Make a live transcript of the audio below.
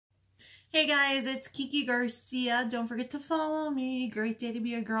Hey guys, it's Kiki Garcia. Don't forget to follow me,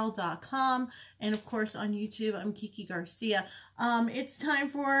 greatdaytobeagirl.com, and of course on YouTube, I'm Kiki Garcia. It's time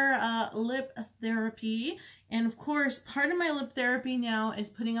for lip therapy, and of course, part of my lip therapy now is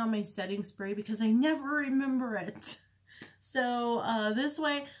putting on my setting spray because I never remember it. So this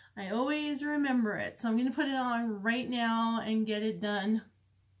way, I always remember it. So I'm going to put it on right now and get it done.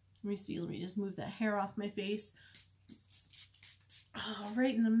 Let me see, let me just move that hair off my face. Oh,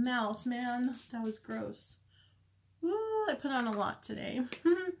 right in the mouth, man. That was gross. Ooh, I put on a lot today.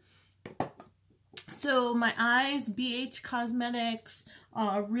 So my eyes, BH Cosmetics,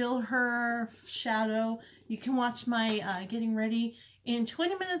 Real Her Shadow. You can watch my getting ready in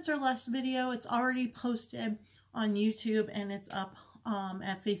 20 minutes or less video. It's already posted on YouTube and it's up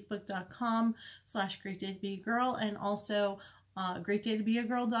at facebook.com/greatdaytobeagirl and also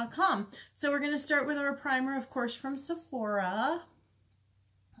greatdaytobeagirl.com. So we're going to start with our primer, of course, from Sephora.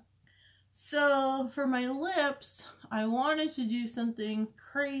 So for my lips, I wanted to do something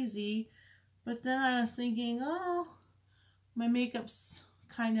crazy, but then I was thinking, oh, my makeup's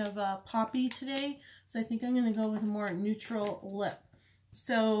kind of poppy today, so I think I'm going to go with a more neutral lip.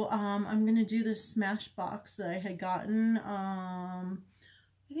 So I'm going to do this Smashbox that I had gotten. I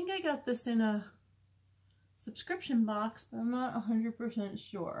think I got this in a subscription box, but I'm not 100%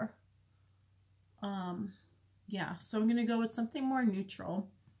 sure. Yeah, so I'm going to go with something more neutral.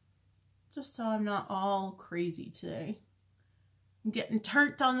 Just so I'm not all crazy today. I'm getting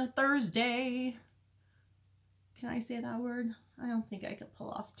turnt on a Thursday. Can I say that word? I don't think I could pull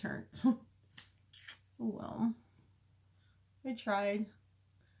off turnt. Oh well. I tried.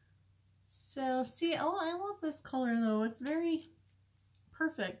 So, see, oh, I love this color though. It's very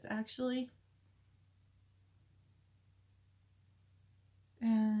perfect, actually.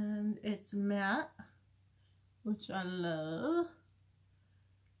 And it's matte, which I love.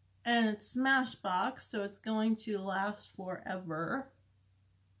 And it's Smashbox, so it's going to last forever.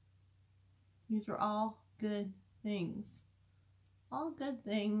 These are all good things. All good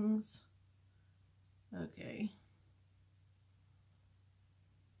things. Okay.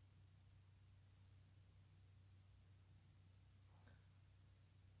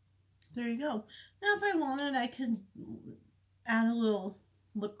 There you go. Now if I wanted, I could add a little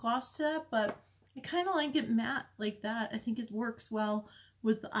lip gloss to that, but I kind of like it matte like that. I think it works well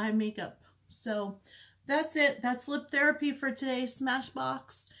with the eye makeup. So that's it. That's lip therapy for today.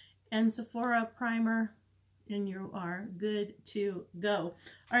 Smashbox and Sephora primer, and you are good to go.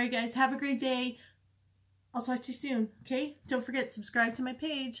 All right, guys, have a great day. I'll talk to you soon, okay? Don't forget, subscribe to my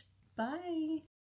page. Bye.